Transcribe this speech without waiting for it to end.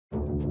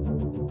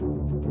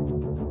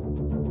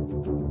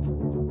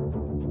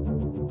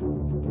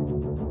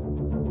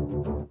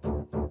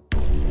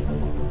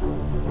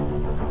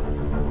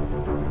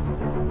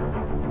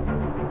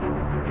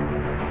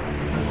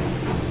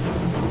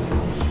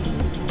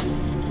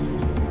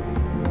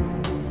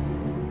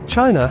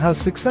China has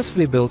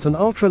successfully built an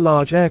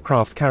ultra-large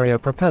aircraft carrier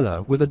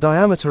propeller with a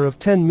diameter of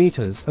 10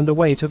 meters and a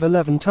weight of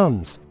 11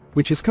 tons,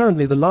 which is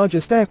currently the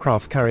largest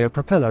aircraft carrier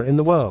propeller in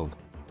the world.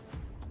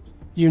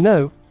 You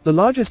know, the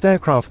largest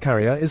aircraft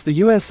carrier is the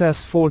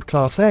USS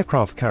Ford-class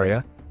aircraft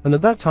carrier, and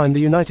at that time the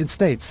United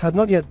States had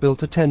not yet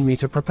built a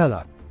 10-meter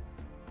propeller.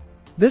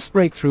 This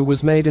breakthrough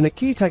was made in a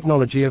key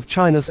technology of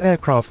China's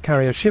aircraft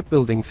carrier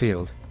shipbuilding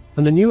field,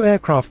 and a new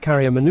aircraft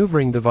carrier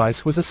maneuvering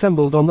device was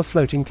assembled on the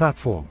floating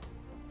platform.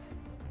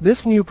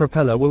 This new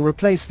propeller will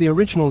replace the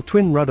original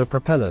twin rudder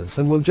propellers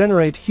and will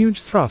generate huge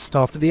thrust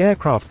after the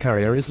aircraft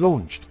carrier is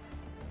launched.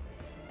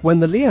 When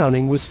the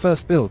Liaoning was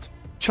first built,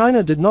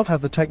 China did not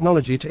have the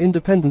technology to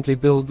independently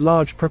build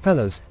large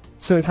propellers,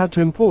 so it had to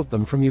import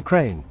them from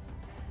Ukraine.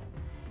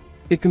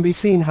 It can be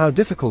seen how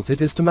difficult it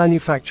is to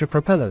manufacture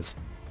propellers,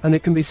 and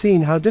it can be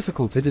seen how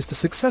difficult it is to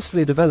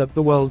successfully develop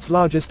the world's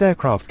largest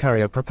aircraft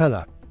carrier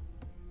propeller.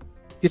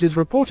 It is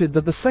reported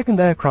that the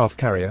second aircraft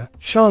carrier,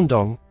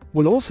 Shandong,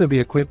 will also be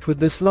equipped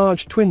with this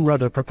large twin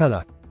rudder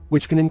propeller,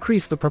 which can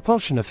increase the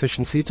propulsion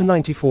efficiency to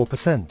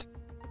 94%.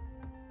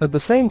 At the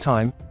same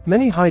time,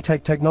 many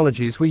high-tech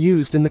technologies were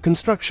used in the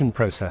construction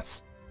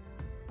process.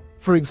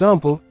 For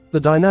example,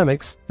 the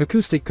dynamics,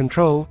 acoustic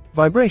control,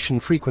 vibration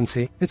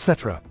frequency,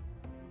 etc.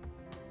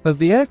 of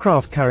the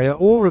aircraft carrier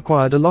all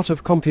required a lot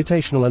of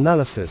computational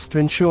analysis to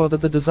ensure that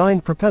the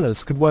designed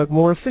propellers could work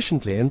more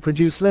efficiently and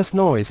produce less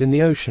noise in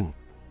the ocean.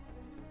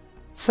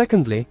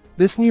 Secondly,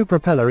 this new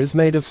propeller is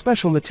made of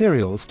special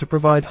materials to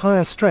provide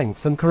higher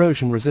strength and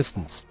corrosion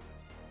resistance.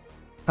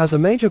 As a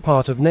major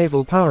part of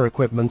naval power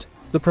equipment,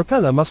 the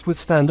propeller must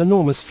withstand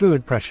enormous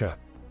fluid pressure.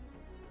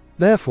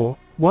 Therefore,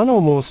 one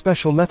or more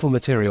special metal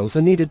materials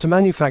are needed to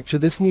manufacture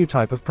this new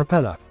type of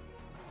propeller.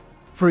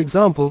 For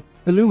example,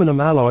 aluminum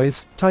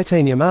alloys,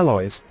 titanium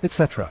alloys,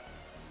 etc.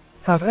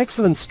 have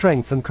excellent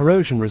strength and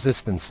corrosion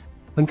resistance,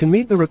 and can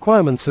meet the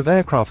requirements of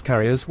aircraft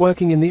carriers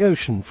working in the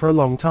ocean for a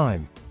long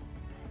time.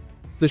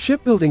 The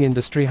shipbuilding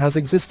industry has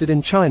existed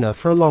in China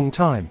for a long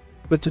time,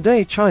 but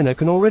today China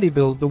can already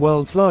build the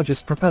world's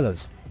largest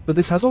propellers, but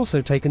this has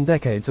also taken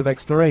decades of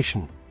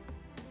exploration.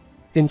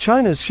 In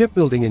China's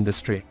shipbuilding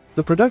industry,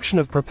 the production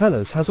of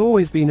propellers has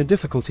always been a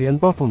difficulty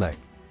and bottleneck.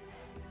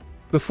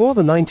 Before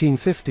the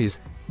 1950s,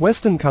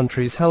 Western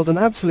countries held an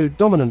absolute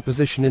dominant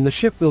position in the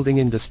shipbuilding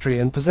industry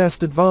and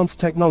possessed advanced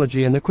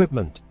technology and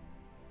equipment.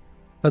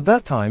 At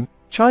that time,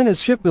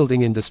 China's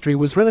shipbuilding industry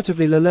was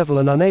relatively low-level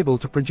and unable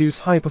to produce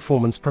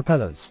high-performance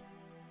propellers.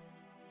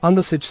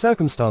 Under such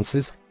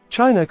circumstances,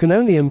 China can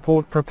only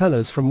import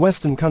propellers from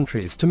Western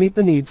countries to meet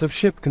the needs of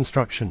ship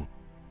construction.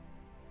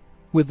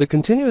 With the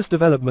continuous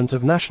development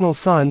of national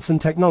science and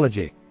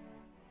technology,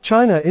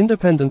 China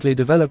independently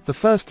developed the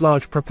first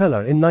large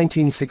propeller in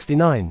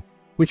 1969,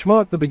 which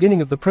marked the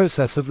beginning of the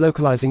process of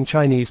localizing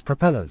Chinese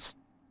propellers.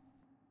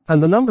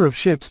 And the number of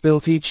ships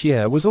built each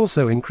year was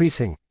also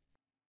increasing.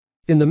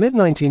 In the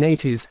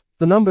mid-1980s,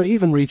 the number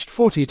even reached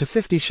 40 to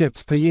 50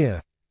 ships per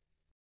year.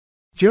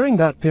 During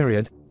that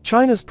period,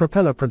 China's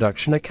propeller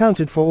production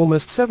accounted for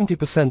almost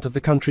 70% of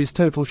the country's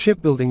total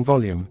shipbuilding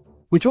volume,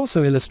 which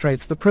also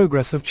illustrates the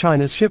progress of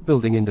China's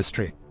shipbuilding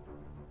industry.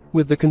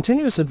 With the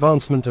continuous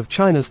advancement of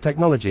China's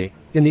technology,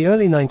 in the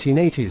early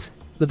 1980s,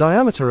 the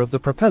diameter of the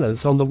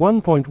propellers on the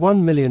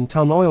 1.1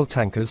 million-ton oil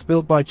tankers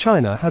built by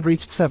China had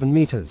reached 7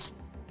 meters.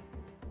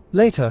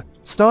 Later,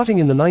 starting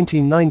in the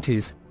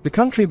 1990s, the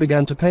country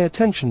began to pay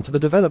attention to the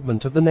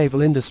development of the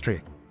naval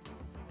industry.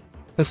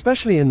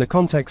 Especially in the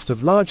context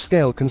of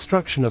large-scale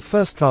construction of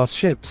first-class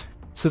ships,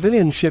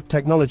 civilian ship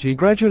technology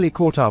gradually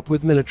caught up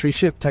with military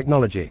ship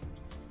technology.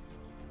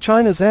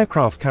 China's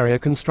aircraft carrier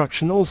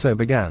construction also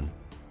began.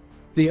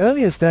 The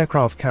earliest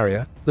aircraft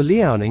carrier, the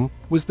Liaoning,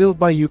 was built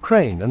by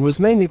Ukraine and was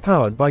mainly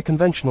powered by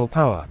conventional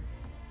power.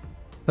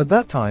 At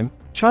that time,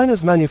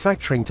 China's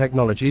manufacturing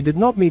technology did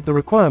not meet the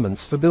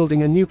requirements for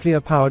building a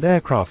nuclear-powered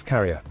aircraft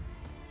carrier.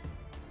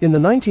 In the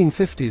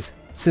 1950s,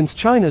 since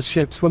China's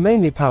ships were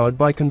mainly powered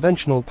by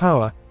conventional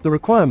power, the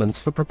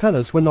requirements for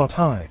propellers were not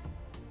high.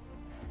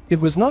 It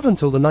was not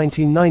until the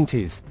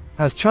 1990s,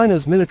 as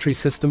China's military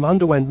system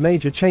underwent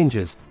major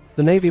changes,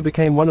 the Navy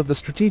became one of the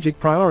strategic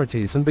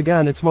priorities and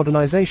began its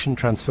modernization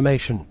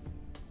transformation.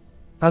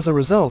 As a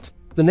result,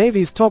 the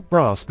Navy's top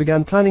brass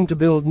began planning to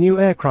build new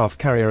aircraft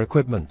carrier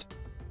equipment.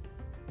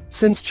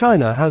 Since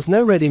China has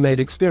no ready-made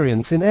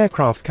experience in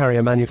aircraft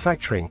carrier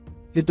manufacturing,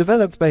 it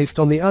developed based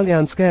on the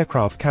Alyansk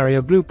aircraft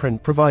carrier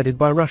blueprint provided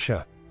by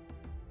Russia.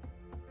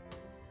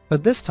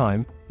 At this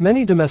time,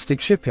 many domestic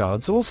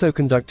shipyards also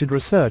conducted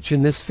research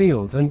in this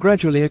field and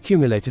gradually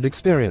accumulated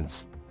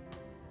experience.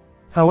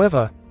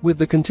 However, with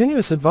the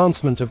continuous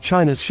advancement of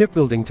China's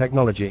shipbuilding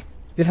technology,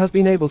 it has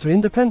been able to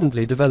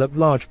independently develop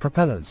large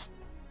propellers.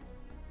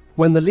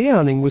 When the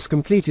Liaoning was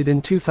completed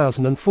in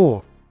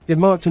 2004, it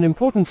marked an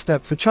important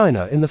step for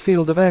China in the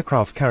field of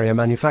aircraft carrier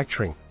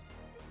manufacturing.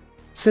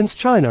 Since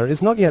China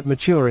is not yet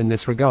mature in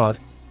this regard,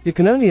 it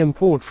can only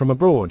import from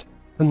abroad,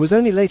 and was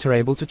only later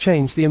able to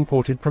change the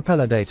imported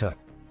propeller data.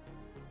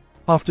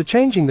 After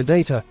changing the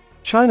data,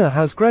 China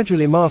has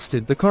gradually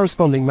mastered the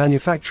corresponding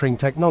manufacturing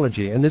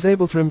technology and is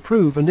able to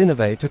improve and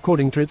innovate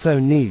according to its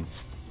own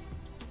needs.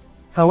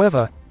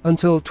 However,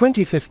 until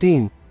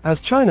 2015,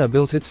 as China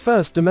built its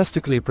first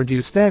domestically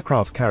produced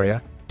aircraft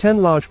carrier,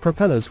 10 large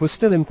propellers were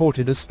still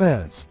imported as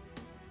spares.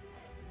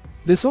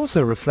 This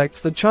also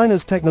reflects that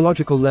China's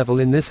technological level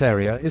in this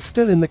area is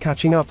still in the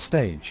catching up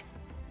stage.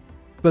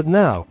 But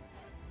now,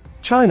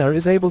 China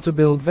is able to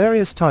build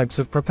various types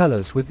of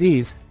propellers with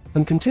ease,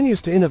 and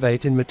continues to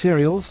innovate in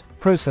materials,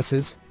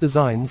 processes,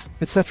 designs,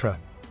 etc.,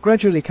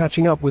 gradually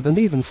catching up with and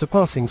even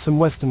surpassing some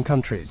Western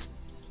countries.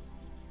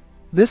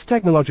 This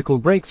technological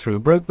breakthrough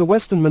broke the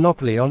Western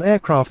monopoly on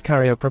aircraft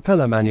carrier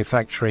propeller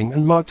manufacturing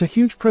and marked a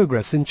huge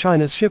progress in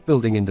China's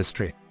shipbuilding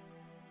industry.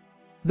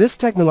 This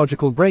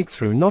technological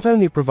breakthrough not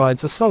only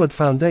provides a solid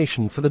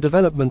foundation for the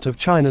development of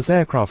China's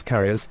aircraft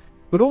carriers,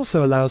 but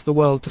also allows the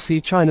world to see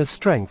China's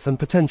strength and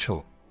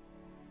potential.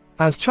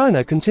 As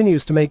China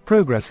continues to make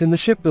progress in the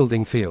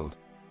shipbuilding field,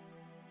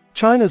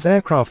 China's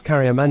aircraft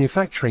carrier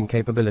manufacturing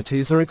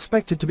capabilities are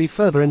expected to be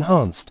further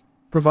enhanced,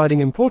 providing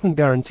important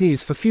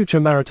guarantees for future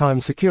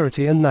maritime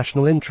security and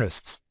national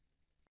interests.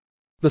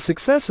 The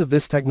success of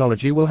this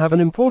technology will have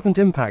an important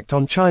impact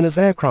on China's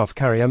aircraft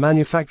carrier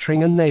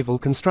manufacturing and naval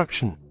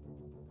construction,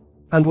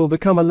 and will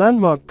become a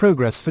landmark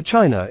progress for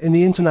China in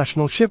the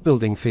international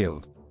shipbuilding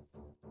field.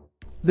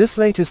 This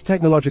latest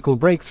technological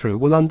breakthrough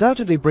will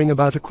undoubtedly bring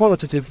about a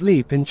qualitative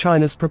leap in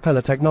China's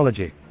propeller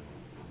technology.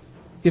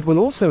 It will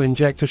also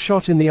inject a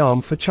shot in the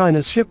arm for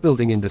China's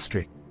shipbuilding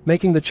industry,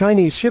 making the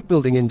Chinese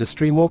shipbuilding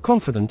industry more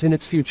confident in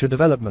its future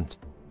development.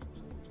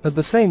 At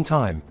the same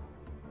time,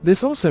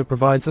 this also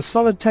provides a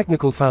solid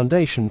technical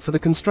foundation for the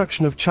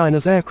construction of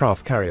China's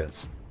aircraft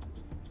carriers,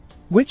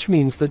 which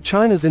means that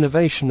China's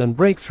innovation and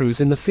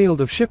breakthroughs in the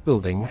field of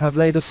shipbuilding have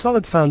laid a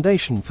solid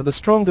foundation for the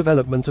strong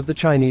development of the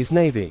Chinese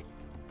Navy.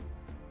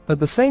 At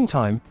the same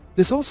time,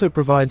 this also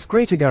provides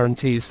greater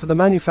guarantees for the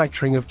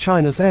manufacturing of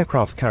China's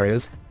aircraft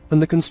carriers,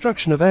 and the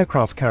construction of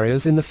aircraft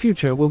carriers in the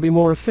future will be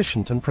more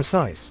efficient and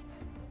precise.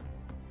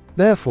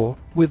 Therefore,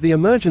 with the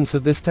emergence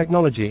of this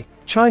technology,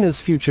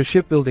 China's future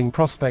shipbuilding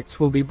prospects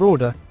will be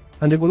broader,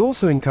 and it will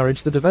also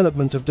encourage the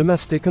development of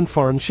domestic and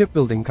foreign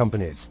shipbuilding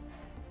companies.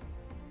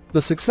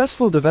 The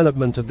successful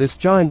development of this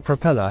giant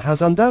propeller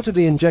has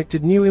undoubtedly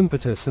injected new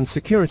impetus and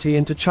security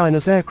into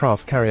China's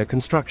aircraft carrier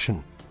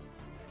construction,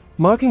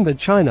 marking that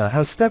China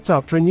has stepped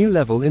up to a new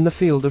level in the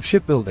field of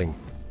shipbuilding.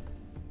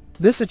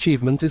 This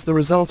achievement is the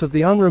result of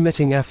the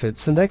unremitting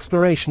efforts and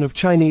exploration of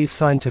Chinese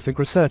scientific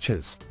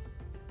researchers,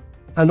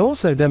 and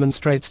also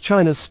demonstrates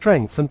China's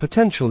strength and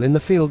potential in the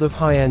field of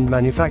high-end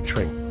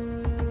manufacturing.